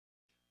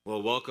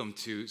Well, welcome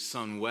to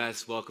Sun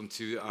West. Welcome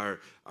to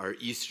our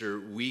Easter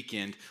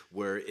weekend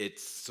where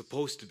it's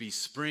supposed to be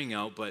spring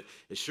out, but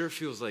it sure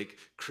feels like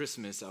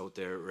Christmas out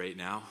there right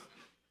now.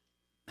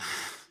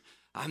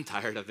 I'm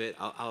tired of it.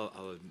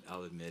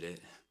 I'll admit it.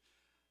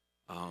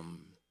 Um,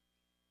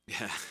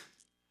 yeah,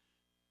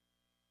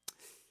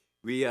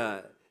 we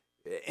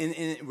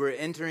we're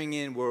entering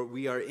in where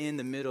we are in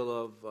the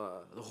middle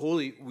of the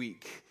Holy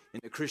Week in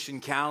the Christian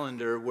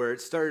calendar, where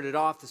it started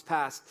off this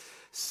past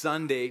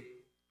Sunday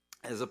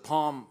as a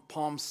Palm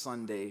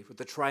Sunday with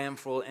the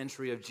triumphal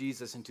entry of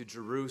Jesus into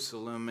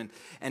Jerusalem,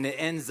 and it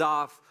ends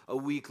off a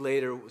week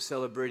later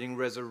celebrating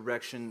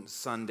Resurrection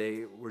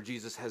Sunday, where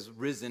Jesus has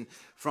risen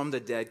from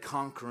the dead,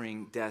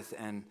 conquering death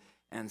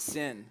and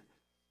sin.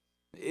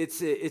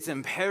 It's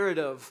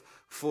imperative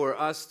for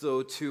us,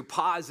 though, to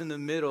pause in the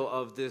middle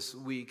of this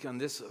week on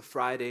this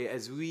Friday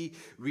as we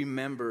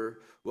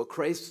remember what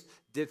Christ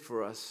did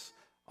for us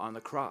on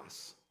the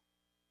cross.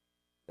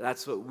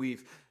 That's what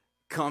we've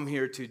come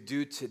here to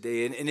do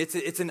today. And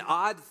it's an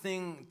odd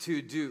thing to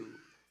do.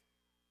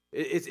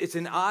 It's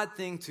an odd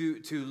thing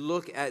to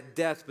look at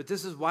death, but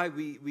this is why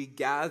we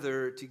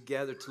gather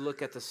together to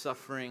look at the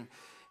suffering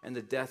and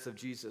the death of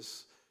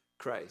Jesus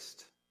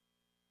Christ.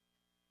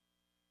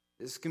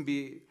 This can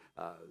be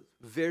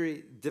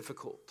very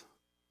difficult.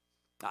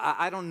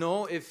 I don't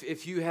know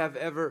if you have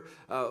ever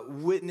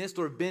witnessed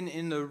or been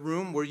in the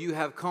room where you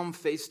have come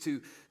face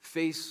to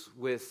face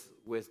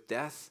with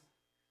death.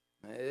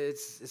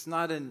 It's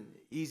not an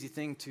easy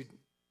thing to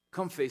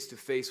come face to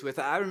face with.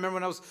 I remember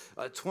when I was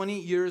 20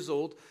 years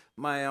old,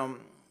 my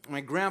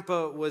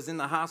grandpa was in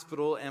the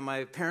hospital, and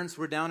my parents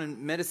were down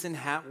in Medicine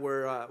Hat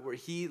where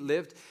he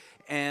lived.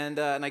 And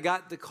I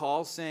got the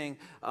call saying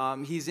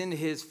he's in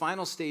his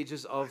final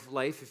stages of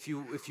life. If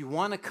you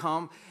want to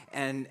come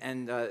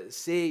and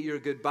say your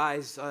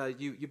goodbyes,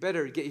 you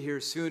better get here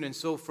soon. And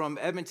so from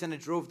Edmonton, I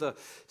drove the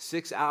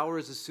 6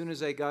 hours. As soon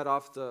as I got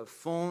off the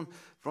phone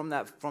from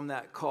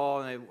that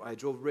call, and I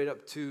drove right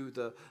up to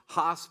the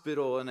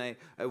hospital, and I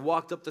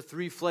walked up the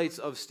 3 flights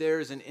of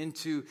stairs and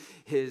into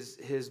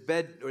his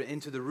bed, or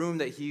into the room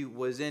that he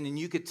was in. And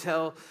you could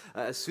tell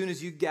as soon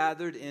as you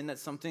gathered in that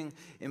something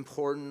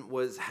important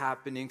was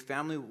happening.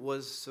 Family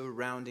was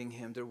surrounding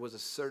him. There was a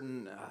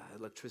certain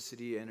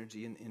electricity,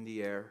 energy in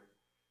the air.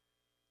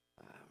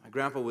 My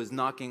grandpa was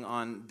knocking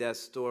on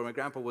death's door. My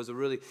grandpa was a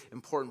really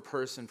important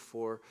person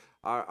for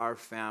our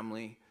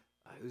family.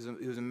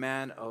 He was a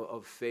man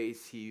of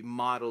faith. He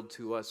modeled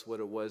to us what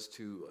it was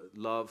to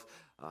love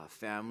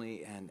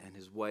family and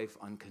his wife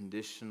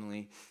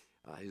unconditionally.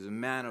 He was a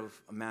man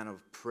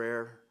of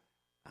prayer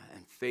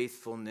and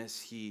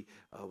faithfulness. He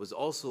was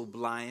also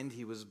blind.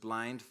 He was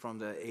blind from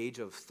the age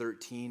of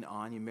 13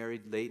 on. He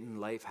married late in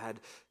life, had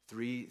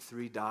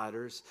three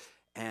daughters,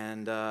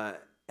 and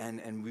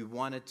we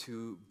wanted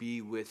to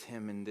be with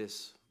him in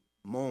this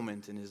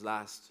moment in his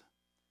last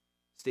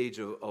stage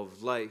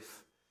of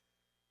life.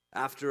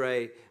 After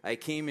I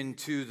came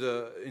into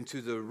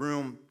the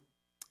room,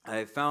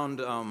 I found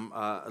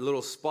a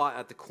little spot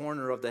at the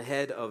corner of the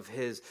head of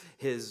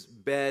his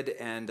bed,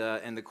 and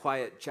the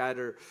quiet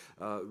chatter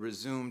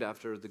resumed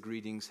after the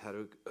greetings had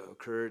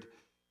occurred.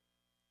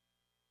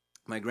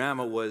 My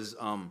grandma was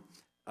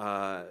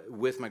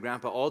with my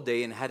grandpa all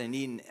day and hadn't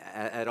eaten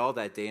at all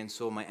that day, and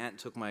so my aunt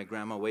took my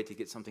grandma away to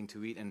get something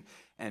to eat,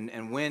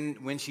 and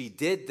when she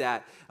did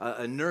that,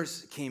 a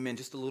nurse came in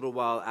just a little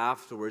while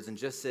afterwards and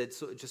just said,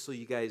 just so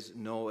you guys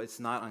know, it's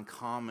not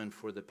uncommon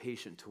for the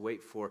patient to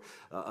wait for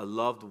a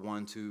loved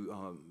one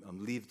to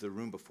leave the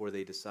room before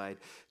they decide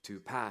to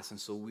pass. And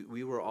so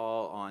we were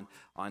all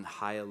on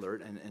high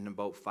alert, and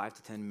about 5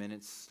 to 10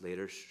 minutes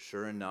later,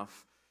 sure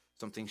enough,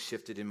 something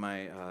shifted in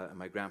my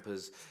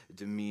grandpa's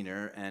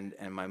demeanor, and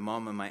my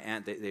mom and my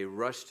aunt, they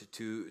rushed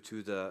to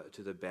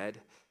the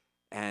bed,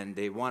 and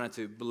they wanted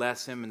to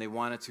bless him, and they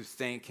wanted to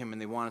thank him,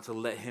 and they wanted to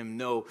let him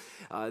know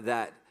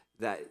that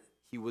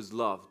he was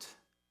loved,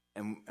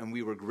 and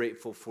we were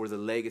grateful for the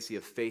legacy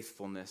of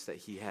faithfulness that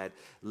he had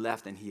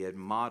left and he had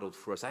modeled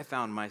for us. I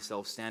found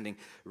myself standing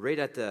right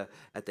at the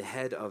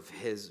head of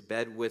his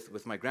bed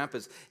with my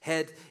grandpa's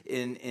head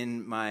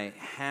in my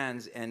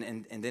hands,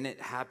 and then it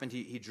happened.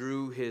 He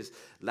drew his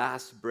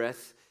last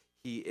breath.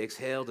 He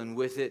exhaled, and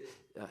with it,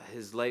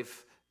 his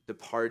life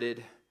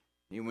departed.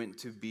 He went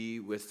to be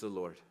with the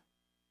Lord.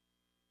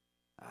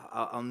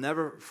 I'll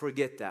never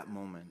forget that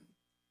moment.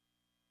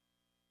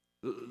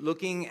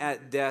 Looking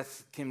at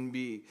death can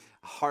be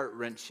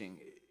heart-wrenching.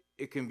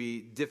 It can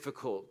be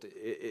difficult.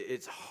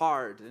 It's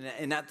hard.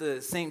 And at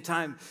the same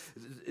time,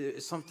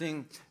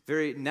 something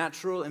very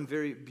natural and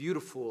very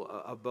beautiful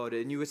about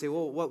it. And you would say,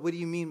 well, what do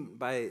you mean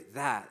by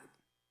that?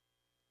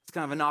 It's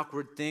kind of an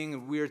awkward thing, a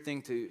weird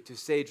thing to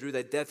say, Drew,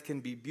 that death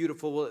can be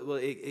beautiful. Well,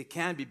 it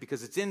can be,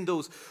 because it's in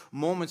those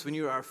moments when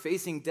you are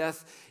facing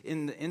death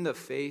in the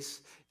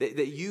face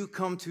that you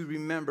come to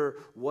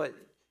remember what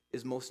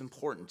is most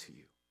important to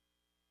you.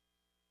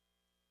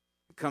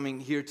 Coming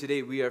here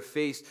today, we are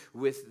faced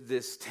with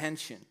this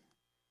tension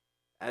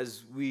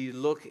as we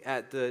look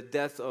at the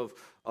death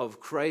of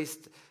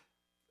Christ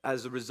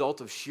as a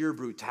result of sheer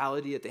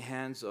brutality at the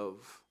hands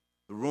of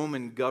the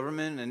Roman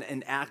government,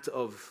 an act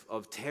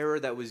of terror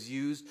that was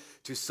used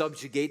to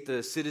subjugate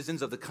the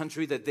citizens of the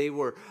country that they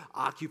were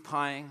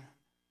occupying.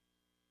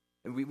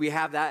 And we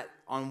have that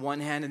on one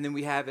hand, and then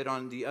we have it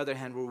on the other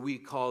hand where we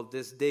call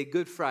this day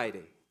Good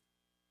Friday.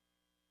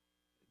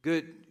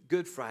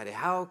 Good Friday.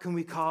 How can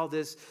we call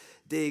this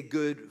day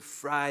Good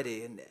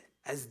Friday? And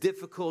as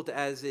difficult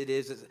as it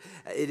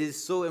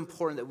is so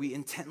important that we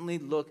intently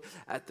look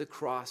at the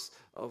cross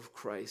of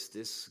Christ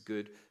this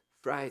Good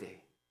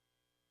Friday.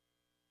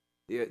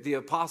 The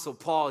Apostle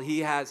Paul, he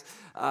has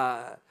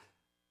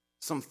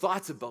some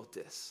thoughts about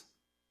this.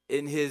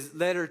 In his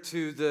letter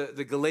to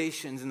the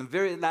Galatians, in the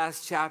very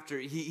last chapter,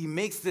 he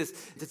makes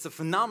this, it's a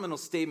phenomenal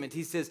statement.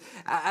 He says,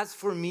 "As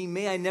for me,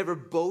 may I never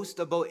boast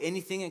about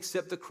anything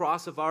except the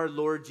cross of our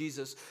Lord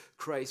Jesus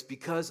Christ.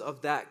 Because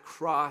of that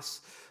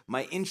cross,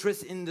 my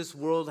interest in this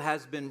world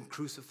has been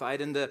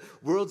crucified, and the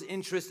world's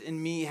interest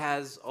in me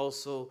has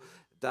also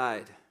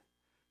died."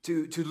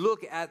 To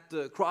look at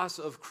the cross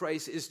of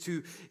Christ is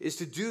to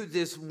do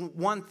this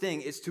one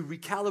thing, is to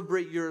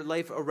recalibrate your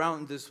life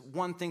around this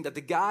one thing, that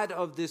the God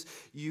of this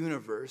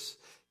universe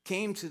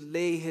came to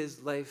lay his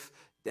life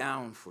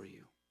down for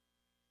you.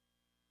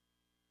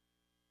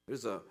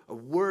 There's a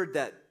word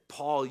that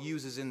Paul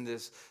uses in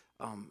this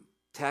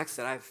text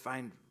that I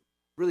find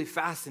really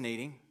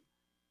fascinating.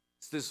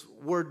 It's this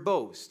word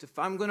boast. If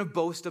I'm going to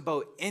boast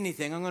about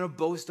anything, I'm going to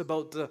boast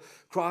about the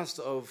cross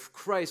of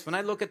Christ. When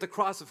I look at the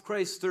cross of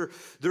Christ,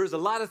 there's a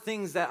lot of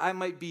things that I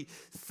might be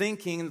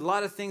thinking, and a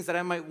lot of things that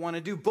I might want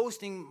to do.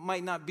 Boasting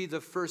might not be the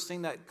first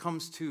thing that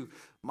comes to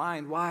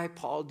mind. Why,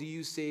 Paul, do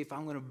you say, if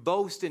I'm going to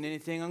boast in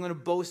anything, I'm going to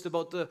boast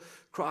about the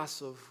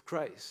cross of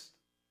Christ?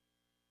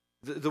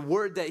 The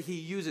word that he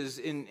uses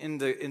in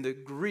the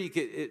Greek,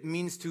 it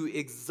means to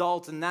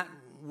exalt, and that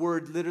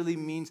word literally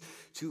means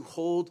to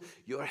hold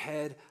your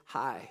head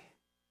high.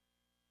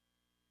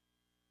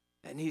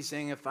 And he's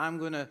saying, if I'm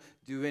going to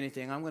do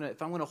anything,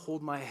 if I'm going to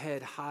hold my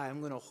head high, I'm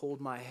going to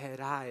hold my head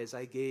high as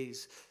I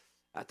gaze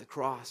at the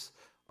cross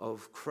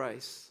of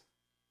Christ.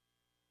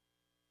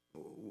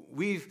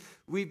 We've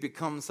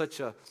become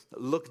such a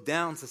look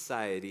down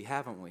society,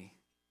 haven't we?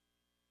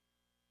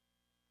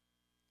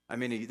 I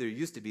mean, there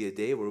used to be a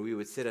day where we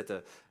would sit at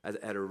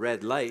a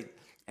red light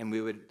and we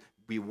would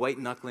be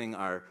white-knuckling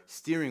our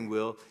steering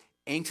wheel,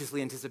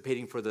 anxiously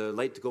anticipating for the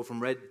light to go from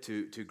red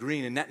to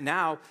green. And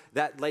now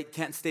that light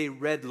can't stay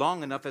red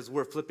long enough as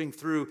we're flipping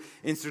through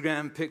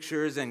Instagram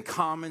pictures and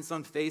comments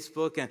on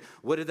Facebook. And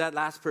what did that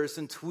last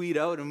person tweet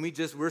out? And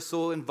we're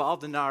so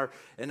involved in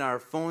our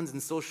phones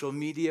and social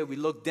media. We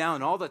look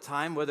down all the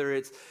time, whether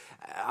it's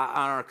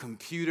on our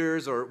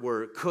computers, or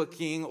we're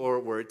cooking, or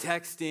we're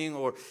texting,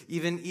 or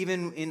even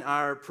in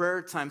our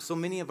prayer time. So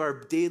many of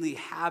our daily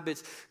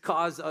habits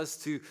cause us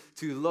to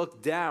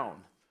look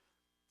down.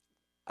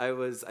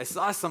 I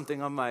saw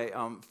something on my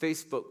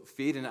Facebook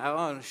feed, and I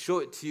want to show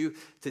it to you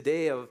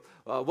today of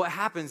what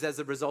happens as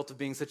a result of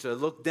being such a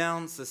look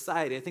down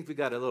society. I think we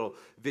got a little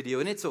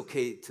video, and it's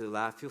okay to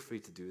laugh. Feel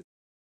free to do it.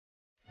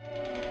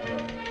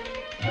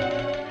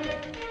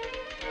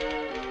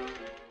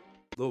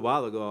 A little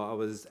while ago, I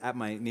was at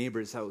my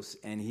neighbor's house,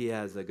 and he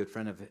has a good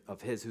friend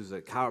of his who's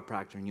a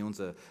chiropractor, and he owns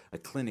a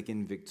clinic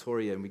in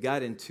Victoria. And we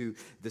got into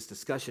this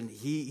discussion.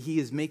 He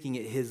is making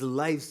it his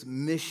life's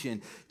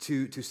mission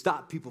to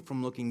stop people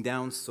from looking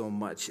down so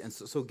much. And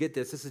so get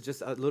this. This is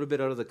just a little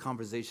bit out of the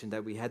conversation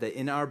that we had, that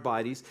in our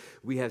bodies,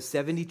 we have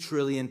 70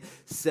 trillion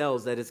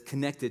cells that is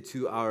connected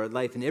to our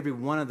life, and every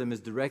one of them is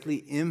directly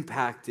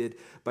impacted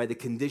by the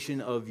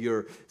condition of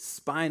your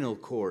spinal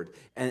cord.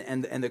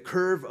 And the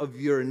curve of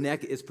your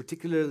neck is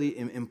particularly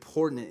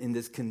important in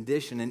this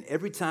condition. And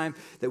every time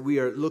that we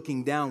are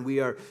looking down, we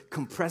are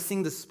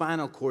compressing the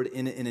spinal cord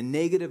in a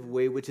negative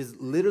way, which is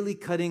literally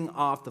cutting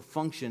off the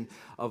function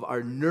of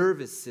our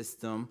nervous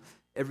system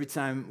every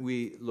time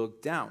we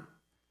look down.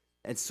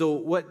 And so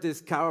what this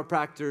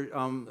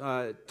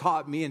chiropractor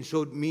taught me and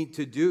showed me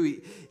to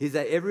do is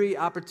that every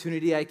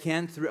opportunity I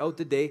can throughout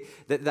the day,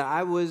 that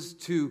I was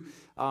to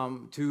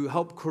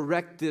help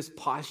correct this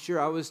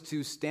posture, I was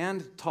to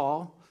stand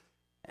tall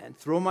and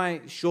throw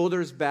my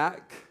shoulders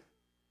back.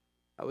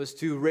 I was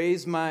to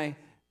raise my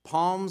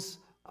palms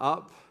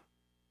up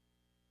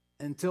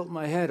and tilt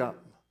my head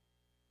up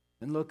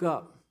and look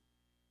up.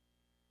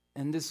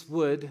 And this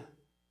would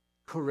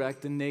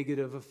correct the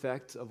negative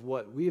effect of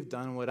what we've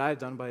done, what I've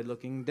done by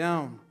looking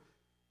down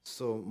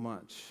so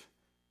much.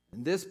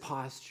 And this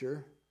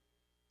posture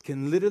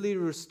can literally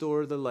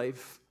restore the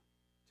life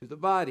to the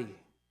body.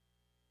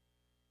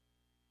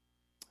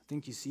 I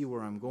think you see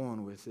where I'm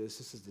going with this.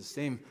 This is the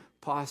same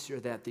posture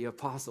that the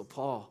Apostle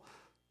Paul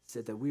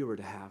said that we were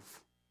to have.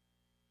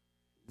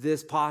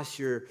 This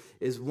posture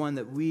is one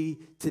that we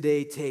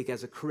today take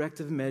as a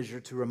corrective measure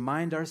to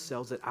remind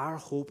ourselves that our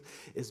hope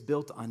is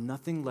built on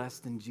nothing less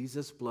than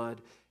Jesus'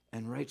 blood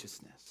and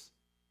righteousness.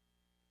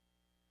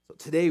 So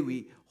today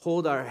we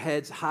hold our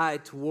heads high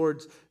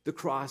towards the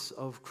cross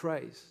of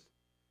Christ.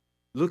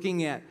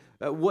 looking at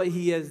what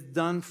he has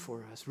done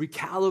for us,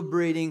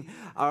 recalibrating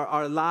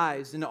our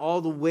lives in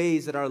all the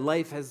ways that our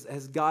life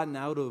has gotten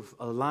out of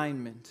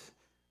alignment.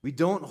 We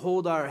don't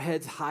hold our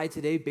heads high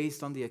today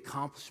based on the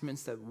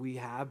accomplishments that we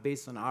have,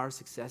 based on our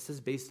successes,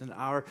 based on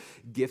our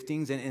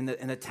giftings and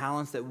the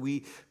talents that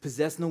we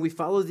possess. No, we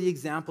follow the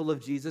example of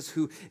Jesus,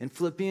 who in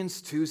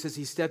Philippians 2 says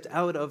he stepped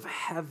out of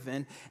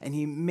heaven and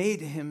he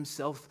made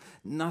himself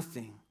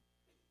nothing.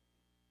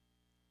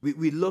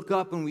 We look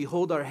up and we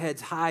hold our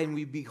heads high and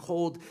we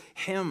behold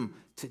him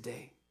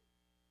today.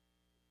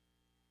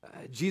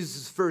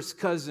 Jesus' first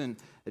cousin,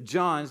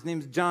 John, his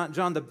name's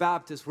John the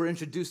Baptist. We're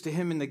introduced to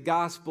him in the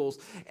Gospels.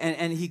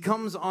 And he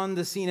comes on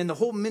the scene. And the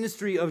whole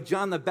ministry of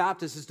John the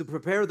Baptist is to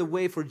prepare the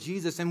way for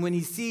Jesus. And when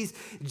he sees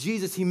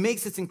Jesus, he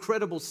makes this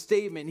incredible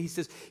statement. He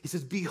says,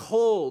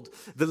 "Behold,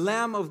 the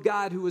Lamb of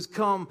God who has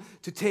come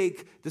to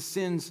take the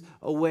sins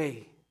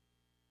away."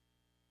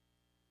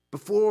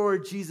 Before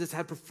Jesus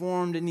had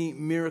performed any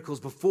miracles,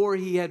 before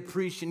he had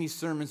preached any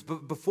sermons,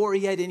 before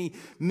he had any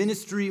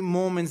ministry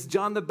moments,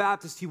 John the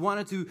Baptist, he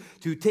wanted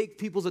to take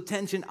people's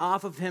attention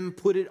off of him,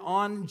 put it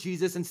on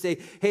Jesus and say,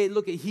 hey,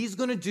 look, he's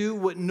going to do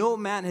what no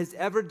man has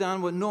ever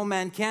done, what no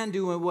man can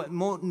do, and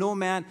what no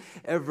man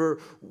ever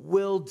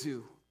will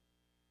do.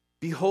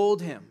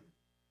 Behold him.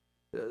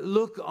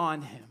 Look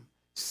on him.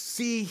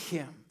 See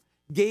him.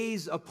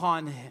 Gaze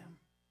upon him.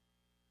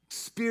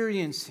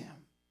 Experience him.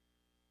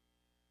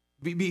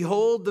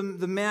 Behold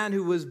the man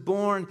who was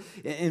born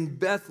in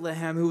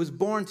Bethlehem, who was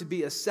born to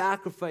be a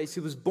sacrifice,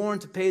 who was born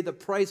to pay the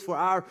price for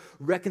our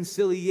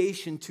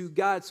reconciliation to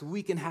God so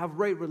we can have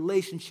right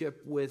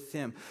relationship with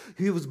him.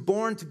 He was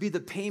born to be the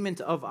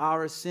payment of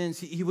our sins.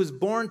 He was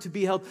born to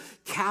be held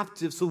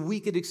captive so we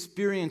could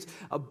experience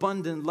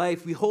abundant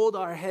life. We hold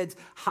our heads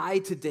high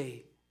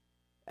today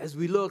as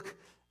we look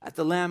at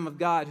the Lamb of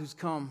God who's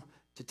come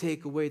to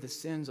take away the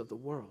sins of the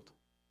world.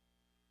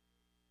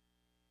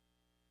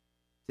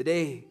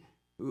 Today,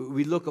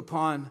 we look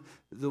upon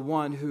the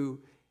one who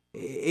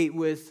ate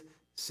with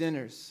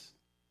sinners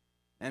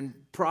and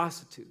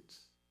prostitutes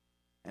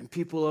and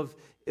people of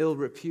ill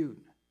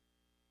repute.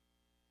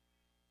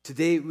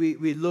 Today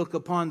we look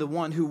upon the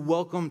one who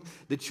welcomed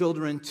the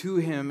children to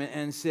him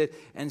and said,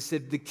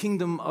 the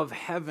kingdom of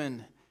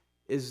heaven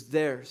is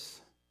theirs.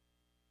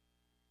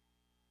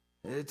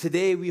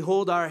 Today we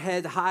hold our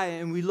head high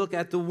and we look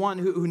at the one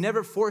who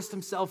never forced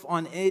himself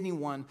on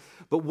anyone,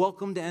 but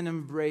welcomed and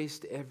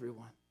embraced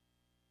everyone.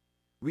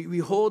 We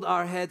hold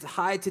our heads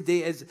high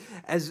today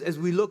as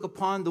we look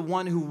upon the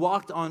one who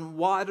walked on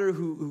water,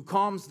 who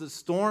calms the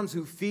storms,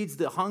 who feeds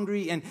the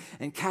hungry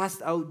and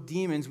casts out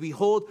demons. We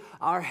hold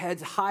our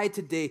heads high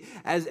today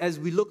as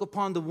we look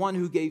upon the one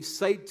who gave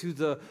sight to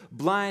the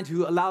blind,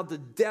 who allowed the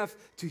deaf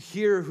to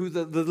hear, who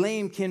the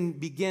lame can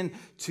begin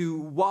to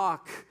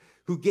walk,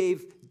 who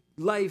gave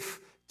life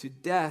to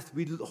death.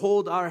 We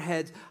hold our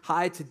heads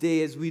high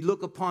today as we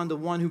look upon the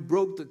one who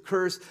broke the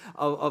curse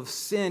of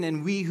sin,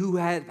 and we who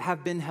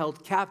have been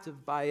held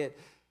captive by it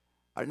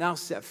are now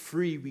set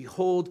free. We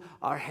hold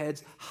our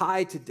heads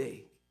high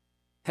today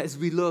as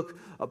we look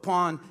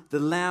upon the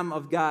Lamb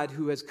of God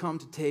who has come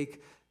to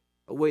take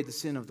away the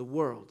sin of the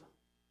world.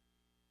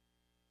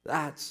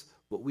 That's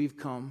what we've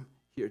come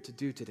here to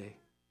do today.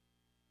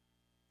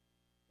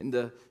 In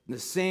the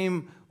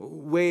same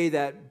way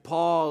that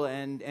Paul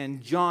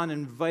and John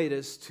invite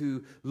us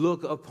to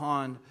look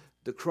upon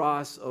the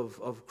cross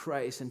of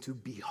Christ and to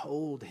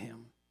behold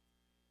him,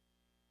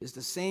 is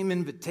the same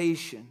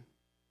invitation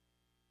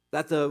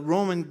that the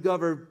Roman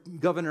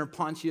governor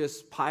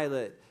Pontius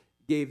Pilate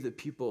gave the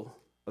people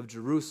of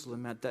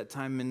Jerusalem at that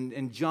time.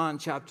 In John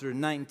chapter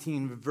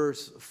 19,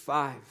 verse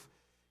 5.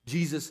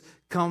 Jesus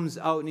comes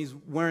out and he's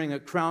wearing a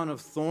crown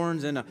of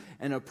thorns and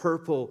a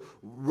purple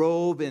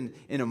robe in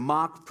a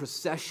mock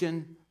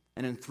procession,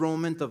 an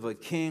enthronement of a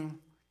king.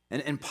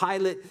 And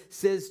Pilate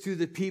says to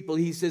the people,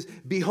 he says,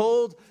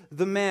 "Behold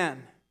the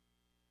man.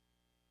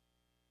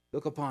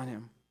 Look upon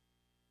him.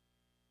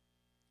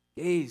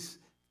 Gaze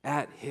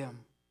at him.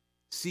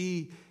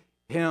 See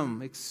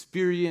him.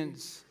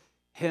 Experience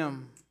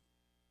him."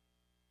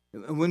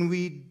 And when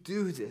we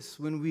do this,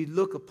 when we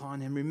look upon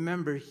him,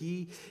 remember,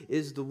 he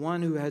is the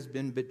one who has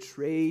been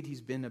betrayed. He's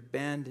been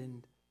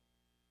abandoned.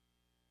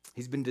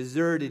 He's been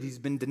deserted. He's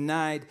been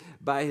denied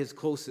by his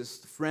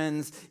closest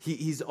friends.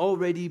 He's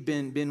already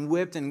been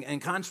whipped. And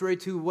contrary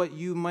to what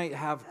you might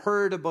have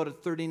heard about a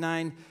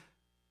 39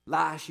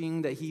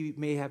 lashing that he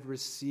may have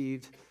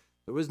received,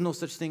 there was no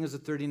such thing as a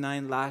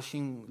 39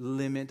 lashing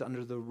limit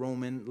under the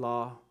Roman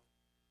law.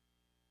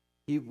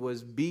 He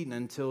was beaten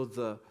until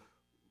the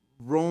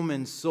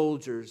Roman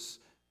soldiers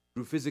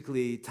grew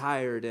physically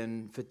tired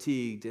and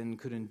fatigued and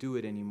couldn't do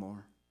it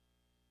anymore.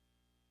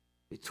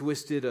 They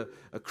twisted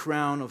a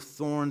crown of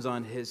thorns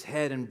on his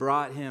head and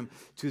brought him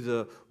to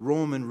the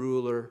Roman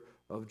ruler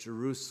of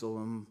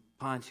Jerusalem,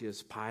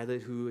 Pontius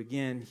Pilate, who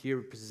again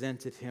here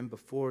presented him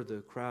before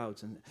the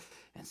crowds and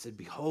said,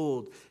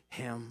 "Behold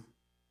him."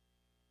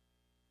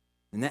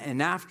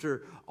 And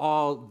after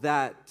all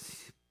that,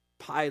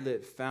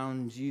 Pilate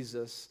found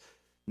Jesus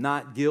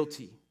not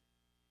guilty.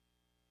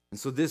 And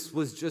so this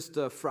was just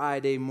a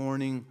Friday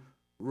morning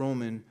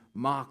Roman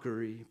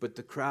mockery, but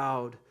the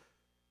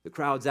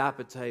crowd's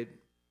appetite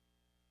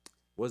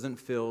wasn't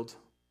filled.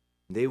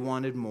 They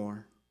wanted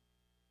more.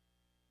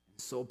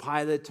 So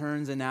Pilate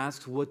turns and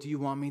asks, "What do you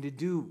want me to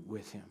do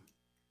with him?"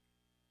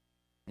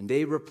 And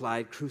they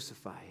replied,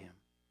 "Crucify him."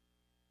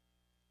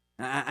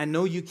 I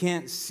know you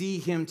can't see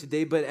him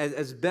today, but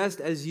as best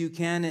as you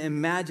can,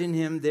 imagine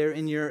him there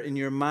in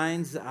your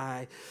mind's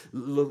eye.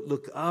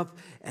 Look up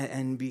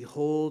and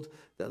behold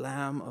the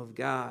Lamb of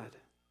God.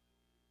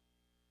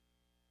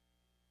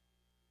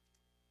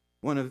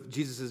 One of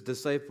Jesus'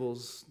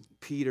 disciples,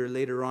 Peter,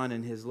 later on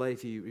in his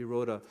life, he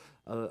wrote a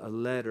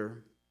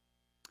letter.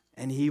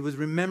 And he was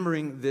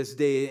remembering this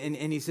day.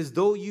 And he says,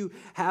 though you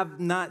have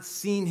not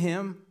seen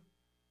him,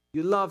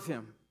 you love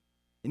him.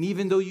 And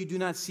even though you do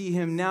not see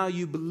him now,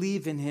 you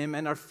believe in him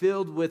and are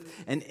filled with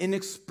an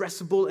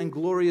inexpressible and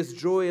glorious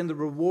joy. And the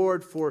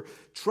reward for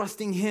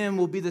trusting him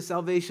will be the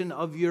salvation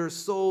of your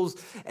souls.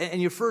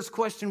 And your first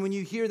question when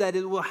you hear that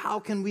is, well, how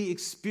can we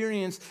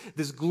experience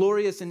this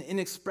glorious and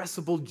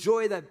inexpressible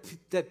joy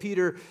that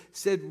Peter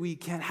said we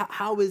can?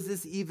 How is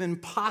this even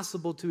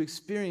possible to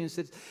experience?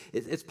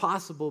 It's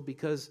possible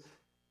because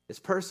it's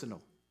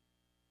personal.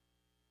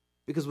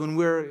 Because when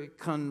we're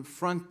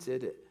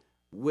confronted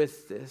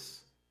with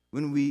this,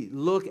 when we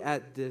look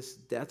at this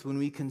death, when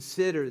we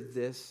consider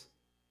this,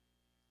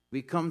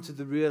 we come to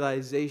the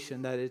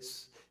realization that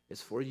it's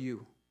for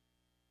you.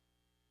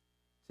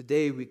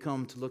 Today we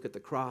come to look at the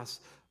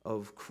cross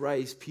of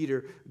Christ.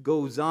 Peter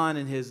goes on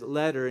in his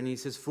letter and he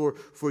says, For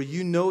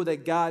you know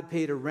that God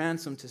paid a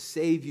ransom to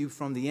save you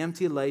from the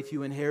empty life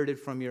you inherited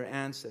from your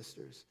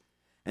ancestors.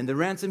 And the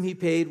ransom he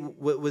paid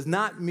was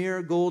not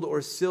mere gold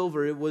or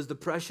silver. It was the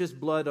precious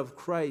blood of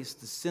Christ,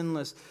 the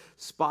sinless,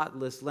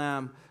 spotless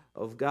Lamb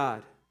of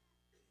God.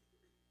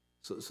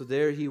 So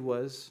there he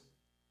was,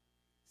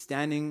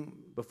 standing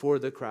before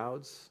the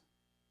crowds.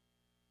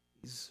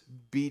 He's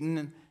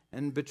beaten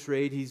and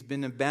betrayed. He's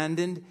been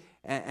abandoned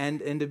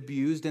and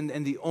abused.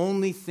 And the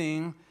only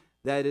thing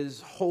that is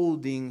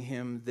holding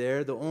him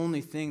there, the only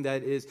thing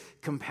that is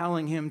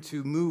compelling him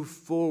to move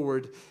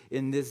forward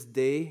in this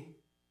day,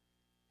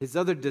 his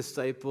other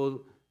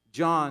disciple,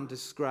 John,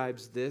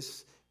 describes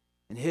this.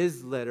 In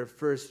his letter,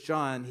 1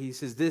 John, he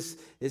says, this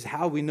is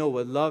how we know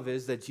what love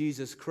is, that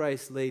Jesus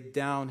Christ laid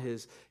down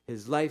his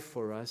life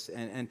for us.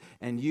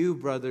 And you,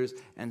 brothers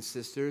and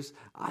sisters,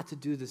 ought to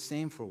do the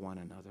same for one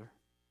another.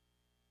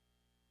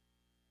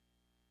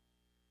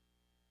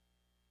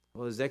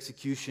 Well, his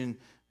execution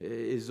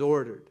is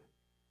ordered.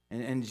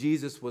 And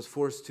Jesus was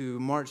forced to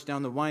march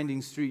down the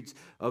winding streets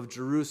of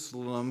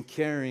Jerusalem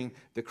carrying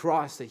the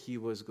cross that he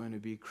was going to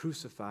be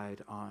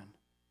crucified on.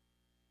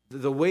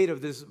 The weight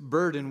of this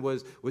burden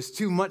was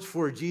too much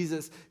for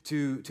Jesus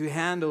to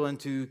handle and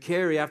to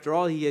carry after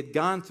all he had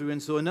gone through.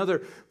 And so another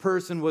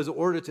person was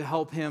ordered to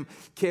help him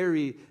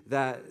carry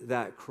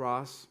that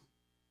cross.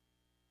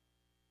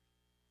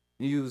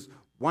 He was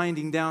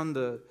winding down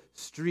the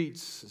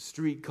street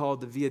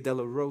called the Via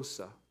della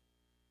Rosa.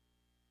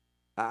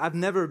 I've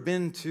never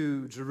been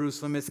to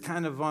Jerusalem. It's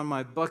kind of on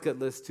my bucket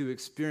list to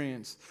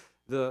experience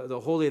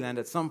the Holy Land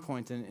at some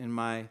point in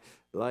my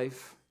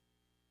life.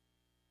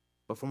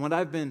 But from what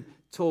I've been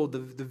told,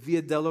 the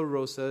Via della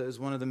Rosa is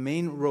one of the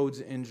main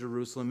roads in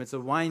Jerusalem. It's a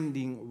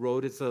winding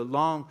road. It's a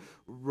long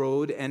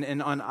road.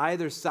 And on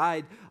either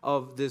side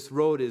of this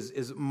road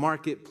is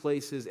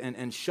marketplaces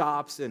and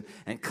shops and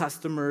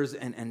customers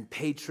and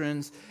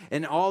patrons.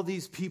 And all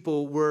these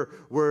people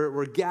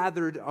were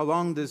gathered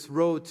along this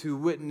road to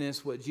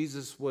witness what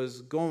Jesus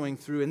was going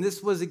through. And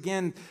this was,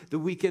 again, the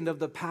weekend of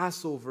the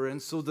Passover.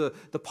 And so the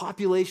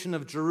population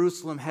of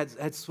Jerusalem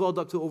had swelled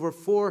up to over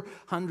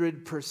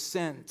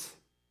 400%.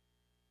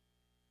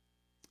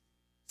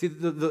 See,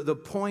 the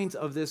point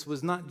of this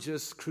was not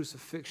just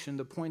crucifixion.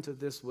 The point of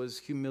this was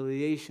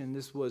humiliation.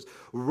 This was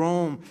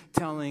Rome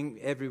telling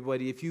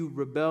everybody, if you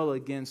rebel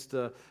against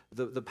the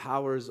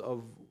powers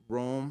of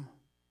Rome,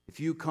 if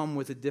you come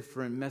with a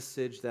different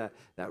message that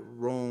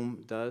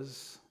Rome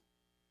does,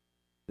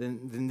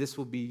 then this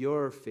will be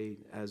your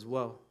fate as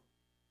well.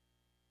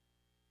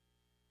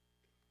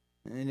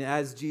 And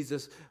as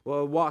Jesus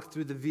walked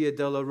through the Via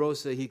della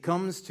Rosa, he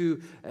comes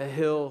to a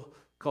hill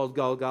called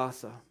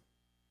Golgotha.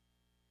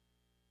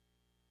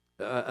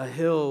 A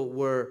hill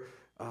where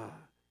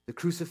the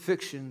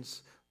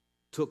crucifixions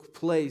took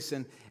place.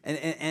 And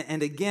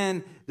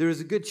again, there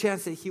is a good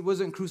chance that he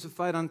wasn't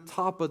crucified on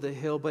top of the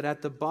hill, but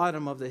at the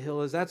bottom of the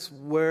hill, as that's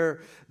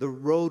where the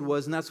road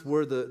was, and that's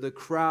where the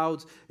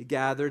crowds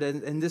gathered.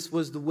 And this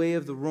was the way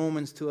of the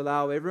Romans to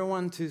allow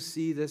everyone to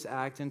see this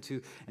act and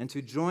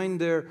to join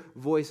their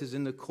voices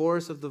in the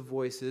chorus of the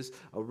voices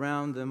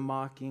around them,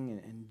 mocking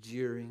and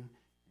jeering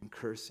and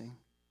cursing.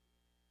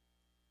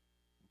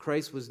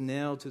 Christ was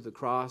nailed to the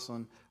cross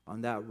on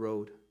that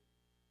road,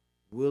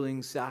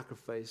 willing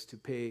sacrifice to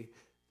pay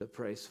the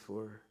price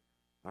for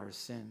our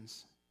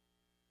sins.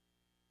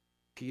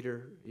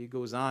 Peter, he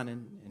goes on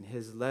in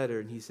his letter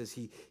and he says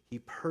he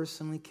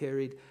personally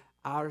carried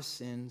our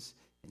sins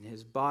in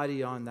his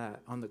body on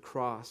the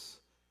cross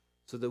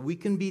so that we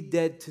can be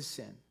dead to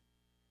sin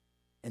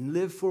and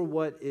live for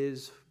what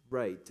is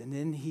right. And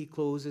then he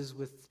closes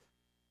with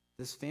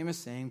this famous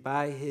saying,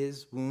 by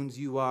his wounds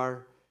you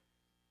are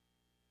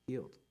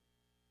healed.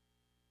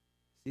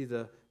 See,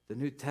 the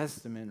New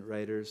Testament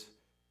writers,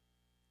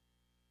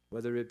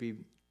 whether it be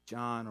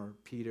John or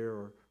Peter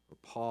or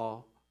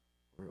Paul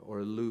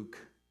or Luke,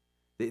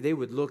 they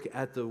would look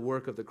at the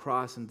work of the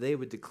cross and they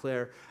would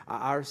declare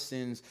our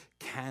sins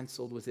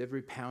canceled with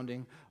every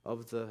pounding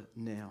of the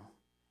nail.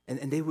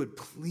 And they would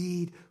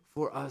plead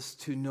for us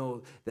to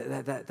know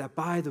that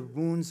by the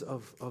wounds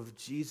of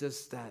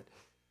Jesus that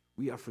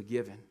we are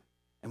forgiven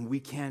and we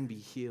can be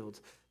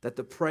healed. That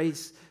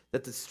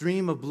the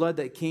stream of blood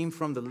that came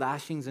from the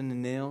lashings and the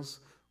nails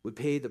would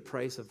pay the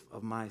price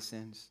of my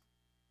sins.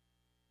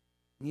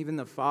 And even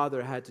the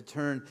Father had to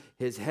turn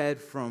his head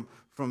from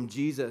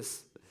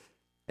Jesus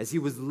as he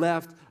was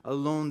left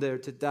alone there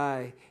to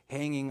die,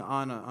 hanging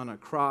on a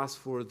cross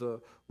for the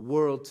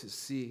world to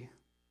see.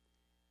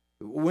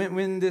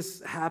 When this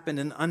happened,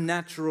 an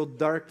unnatural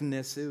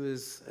darkness, it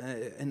was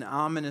an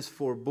ominous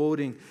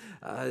foreboding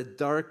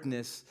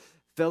darkness,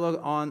 fell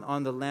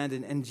on the land,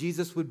 and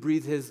Jesus would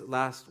breathe his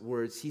last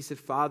words. He said,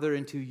 Father,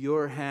 into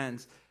your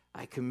hands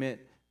I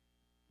commit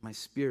my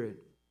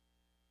spirit.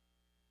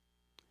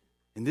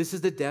 And this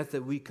is the death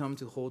that we come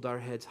to hold our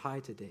heads high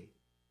today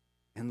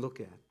and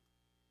look at.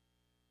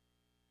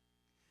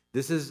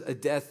 This is a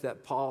death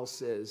that Paul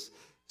says,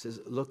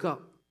 look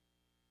up.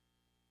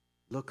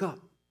 Look up.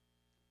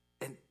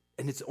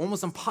 And it's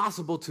almost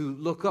impossible to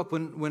look up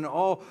when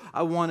all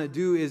I want to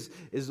do is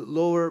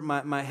lower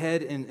my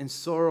head in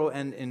sorrow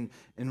and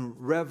in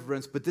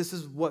reverence. But this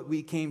is what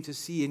we came to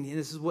see, and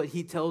this is what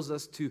he tells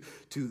us to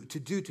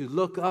do, to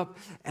look up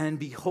and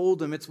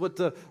behold him. It's what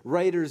the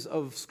writers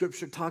of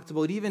Scripture talked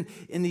about, even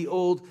in the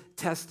Old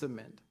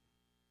Testament.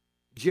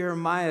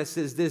 Jeremiah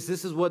says this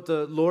is what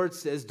the Lord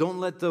says, don't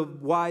let the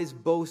wise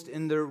boast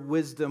in their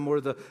wisdom, or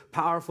the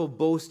powerful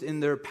boast in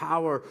their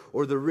power,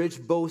 or the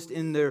rich boast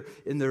in their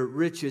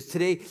riches.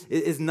 Today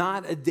is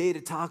not a day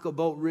to talk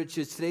about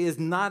riches. Today is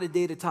not a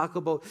day to talk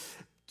about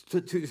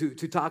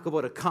to talk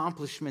about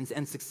accomplishments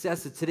and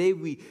successes. Today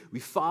we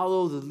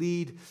follow the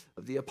lead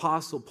of the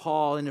Apostle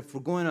Paul, and if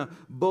we're going to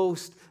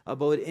boast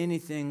about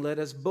anything, let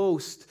us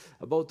boast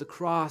about the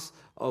cross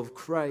of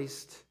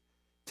Christ.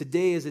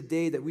 Today is a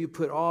day that we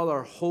put all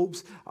our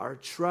hopes, our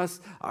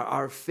trust,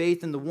 our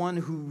faith in the one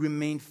who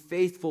remained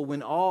faithful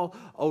when all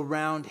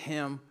around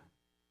him,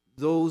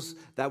 those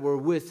that were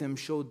with him,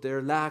 showed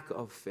their lack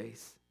of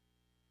faith.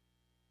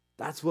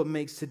 That's what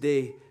makes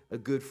today a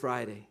Good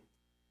Friday.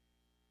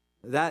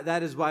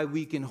 That is why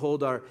we can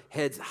hold our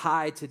heads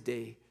high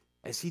today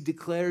as he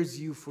declares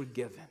you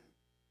forgiven.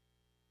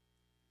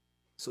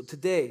 So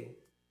today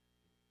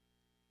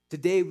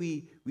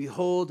we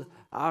hold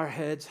our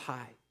heads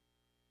high.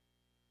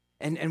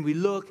 And we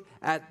look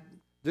at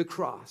the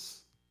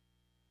cross.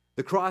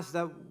 The cross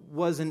that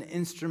was an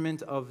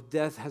instrument of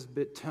death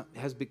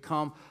has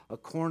become a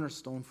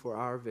cornerstone for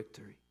our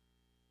victory.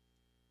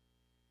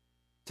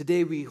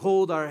 Today we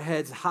hold our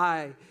heads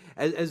high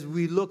as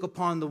we look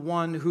upon the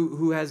one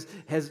who has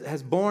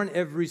borne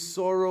every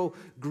sorrow,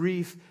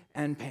 grief,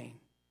 and pain.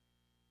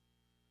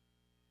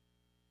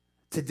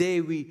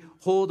 Today we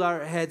hold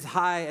our heads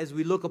high as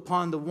we look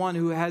upon the one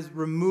who has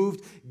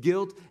removed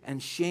guilt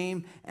and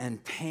shame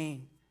and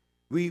pain.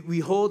 We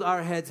hold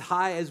our heads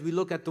high as we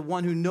look at the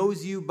one who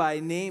knows you by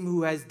name,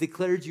 who has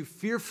declared you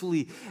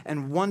fearfully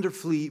and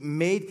wonderfully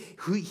made,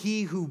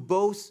 he who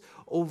boasts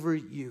over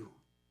you.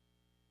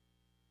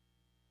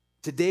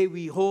 Today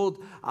we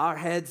hold our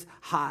heads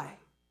high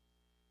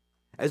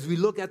as we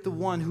look at the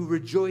one who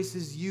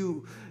rejoices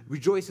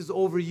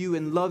over you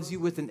and loves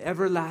you with an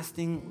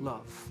everlasting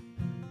love.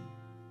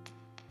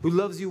 Who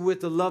loves you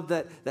with a love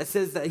that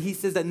says that he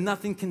says that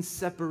nothing can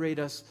separate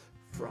us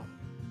from.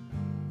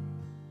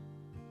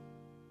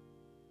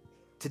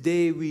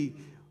 Today we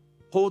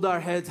hold our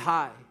heads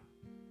high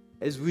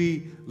as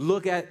we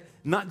look at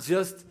not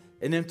just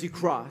an empty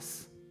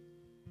cross,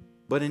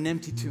 but an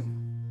empty tomb.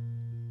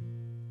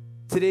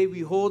 Today we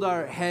hold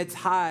our heads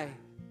high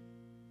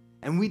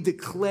and we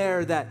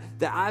declare that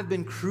I've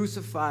been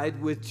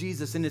crucified with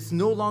Jesus, and it's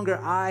no longer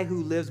I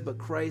who lives, but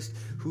Christ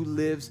who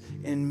lives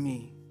in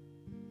me.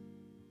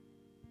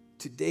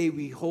 Today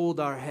we hold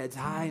our heads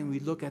high and we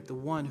look at the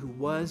one who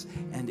was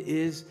and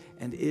is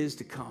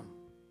to come.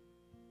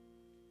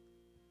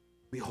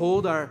 We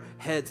hold our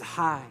heads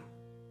high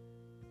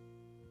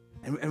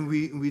and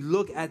we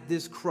look at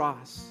this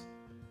cross,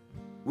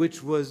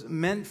 which was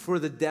meant for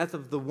the death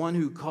of the one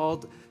who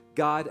called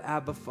God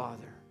Abba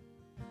Father.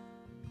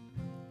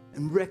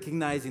 And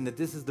recognizing that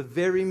this is the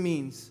very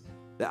means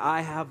that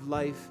I have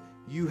life,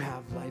 you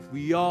have life,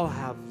 we all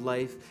have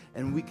life,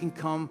 and we can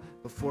come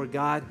before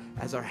God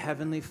as our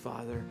Heavenly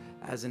Father,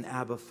 as an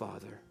Abba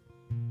Father.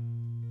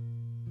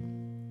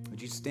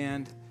 Would you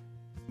stand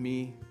with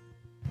me?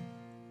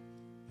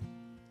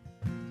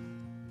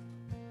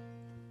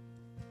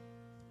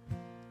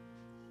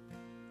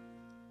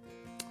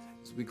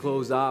 As we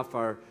close off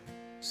our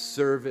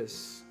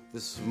service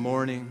this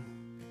morning,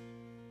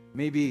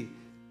 maybe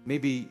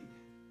maybe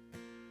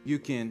you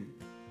can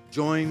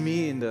join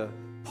me in the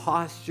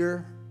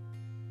posture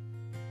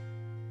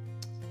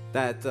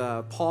that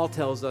Paul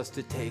tells us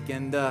to take,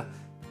 and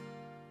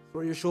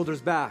throw your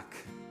shoulders back.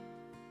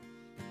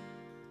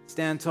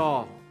 Stand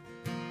tall.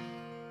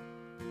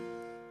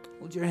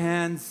 Hold your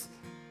hands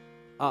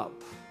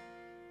up.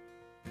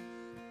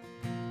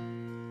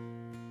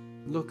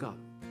 Look up.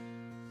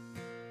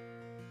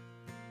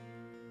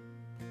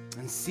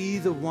 And see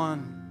the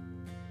one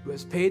who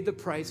has paid the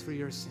price for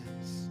your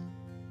sins.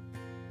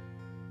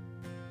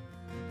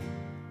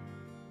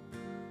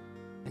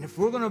 And if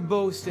we're going to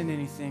boast in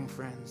anything,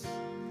 friends,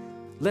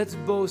 let's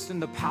boast in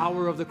the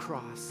power of the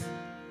cross.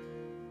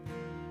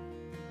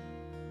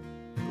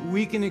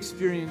 We can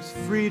experience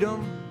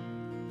freedom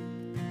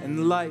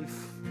and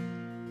life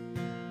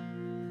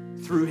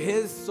through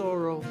His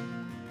sorrow,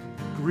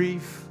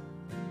 grief,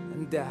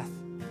 and death.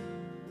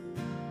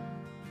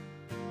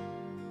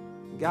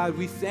 God,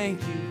 we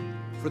thank you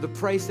for the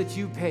price that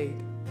you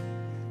paid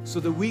so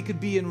that we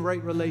could be in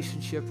right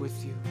relationship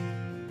with you.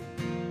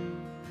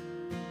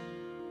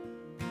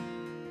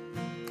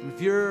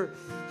 If you're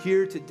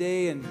here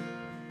today and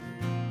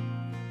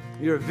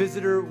you're a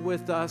visitor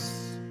with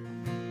us,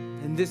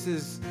 and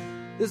this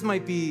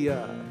might be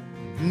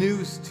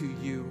news to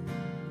you.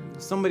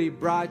 Somebody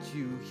brought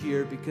you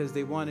here because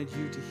they wanted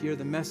you to hear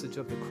the message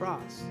of the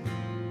cross.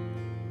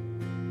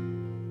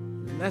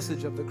 The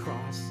message of the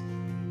cross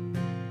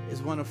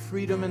is one of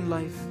freedom and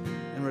life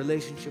and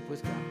relationship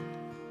with God.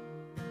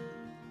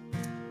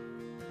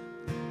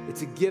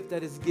 It's a gift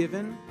that is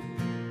given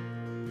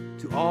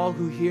to all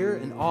who hear,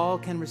 and all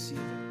can receive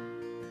it.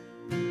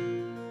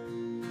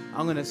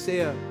 I'm going to say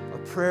a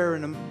prayer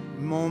in a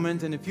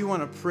moment, and if you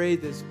want to pray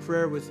this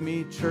prayer with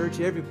me, church,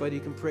 everybody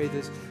can pray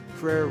this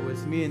prayer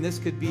with me, and this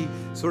could be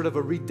sort of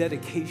a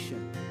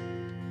rededication.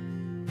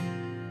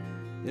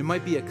 It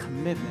might be a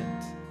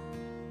commitment.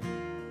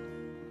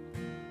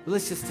 But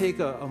let's just take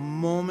a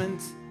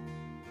moment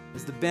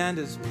as the band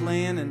is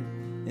playing,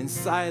 and in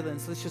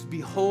silence, let's just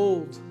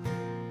behold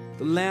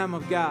the Lamb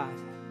of God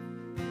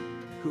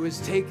who has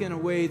taken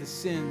away the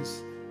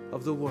sins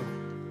of the world.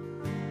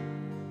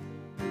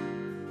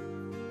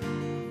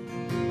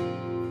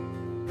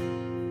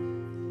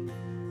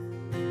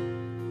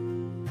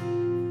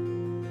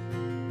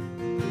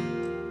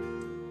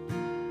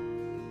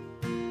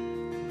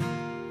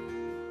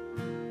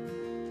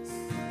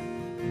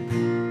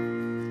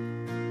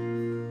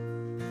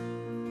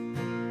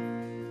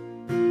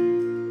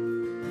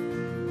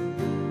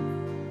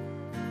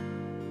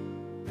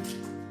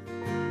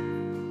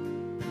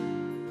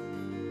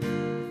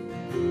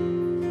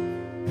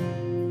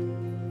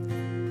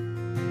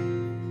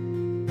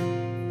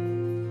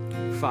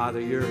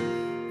 Father,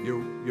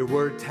 your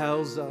word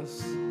tells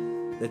us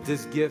that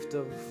this gift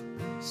of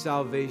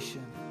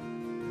salvation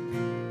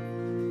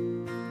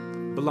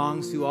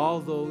belongs to all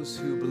those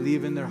who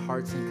believe in their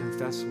hearts and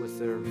confess with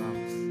their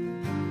mouth.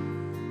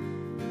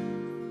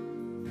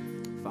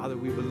 Father,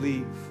 we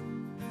believe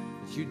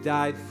that you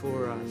died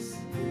for us,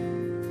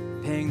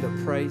 paying the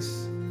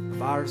price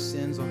of our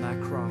sins on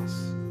that cross.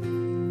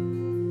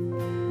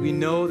 We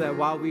know that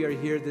while we are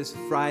here this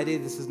Friday,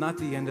 this is not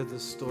the end of the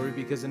story,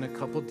 because in a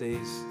couple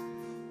days,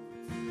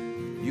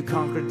 you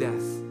conquer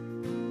death.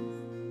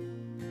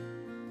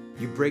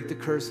 You break the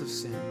curse of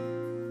sin,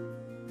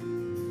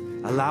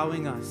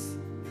 allowing us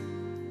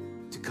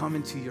to come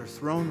into your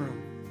throne room,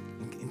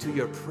 into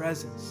your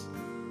presence,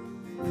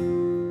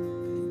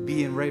 and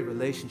be in right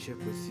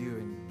relationship with you.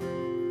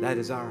 And that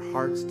is our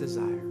heart's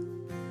desire.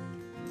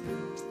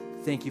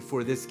 Thank you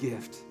for this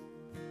gift.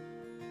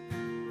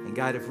 And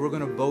God, if we're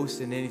going to boast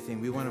in anything,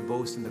 we want to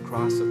boast in the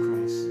cross of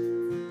Christ.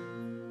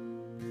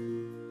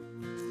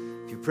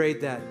 If you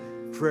prayed that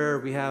prayer,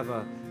 we have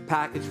a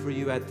package for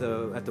you at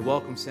the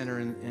Welcome Center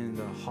in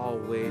the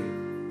hallway.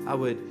 I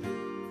would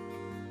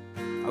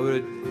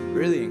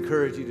really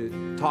encourage you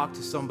to talk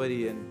to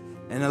somebody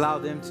and allow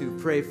them to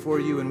pray for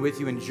you and with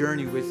you and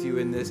journey with you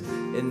in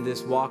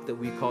this walk that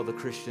we call the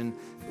Christian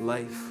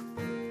life.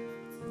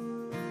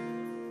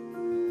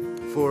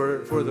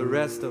 For the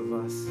rest of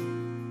us,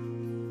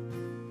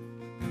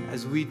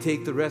 as we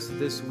take the rest of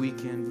this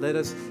weekend, let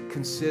us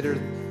consider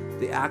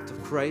the act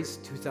of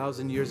Christ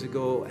 2,000 years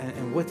ago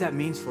and what that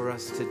means for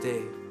us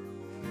today.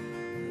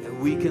 That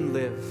we can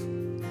live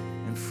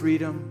in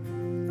freedom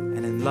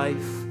and in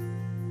life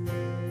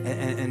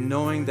and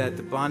knowing that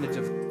the bondage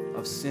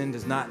of sin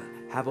does not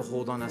have a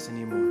hold on us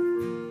anymore.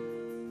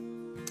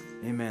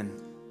 Amen.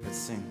 Let's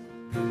sing.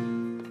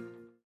 Amen.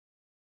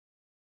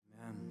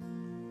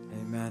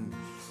 Amen.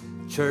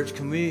 Church,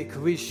 can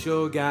we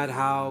show God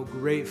how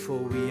grateful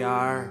we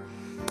are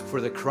for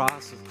the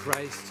cross of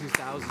Christ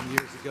 2,000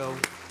 years ago?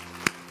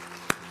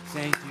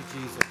 Thank you,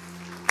 Jesus.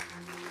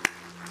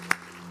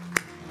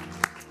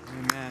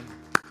 Amen.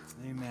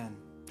 Amen.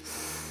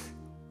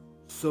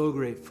 So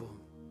grateful,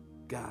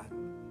 God.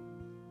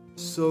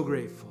 So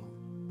grateful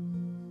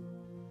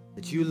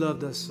that you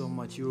loved us so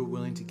much, you were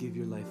willing to give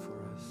your life for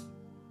us.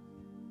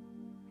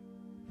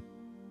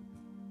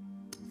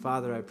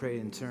 Father, I pray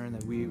in turn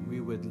that we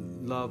would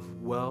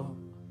love well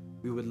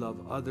we would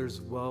love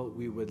others well,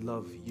 we would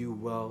love you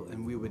well,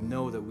 and we would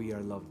know that we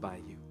are loved by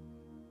you.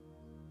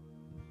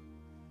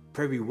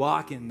 Pray we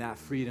walk in that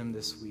freedom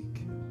this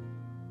week,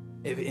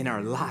 in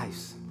our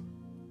lives.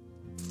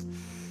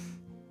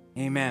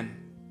 Amen.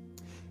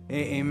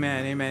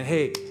 Amen, amen.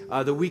 Hey,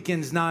 the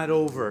weekend's not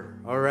over,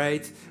 all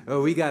right?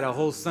 We got a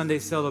whole Sunday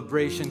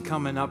celebration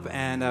coming up,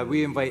 and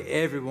we invite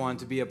everyone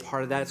to be a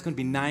part of that. It's going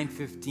to be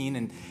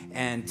 9:15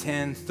 and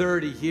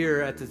 10:30 here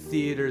at the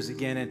theaters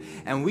again.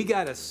 And we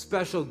got a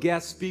special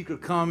guest speaker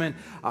coming.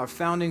 Our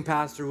founding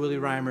pastor, Willie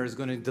Reimer, is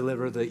going to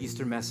deliver the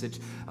Easter message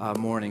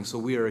morning. So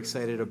we are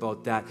excited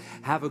about that.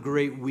 Have a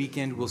great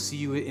weekend. We'll see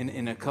you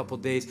in a couple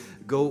days.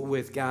 Go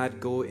with God,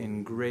 go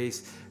in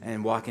grace,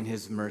 and walk in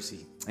his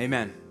mercy.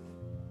 Amen.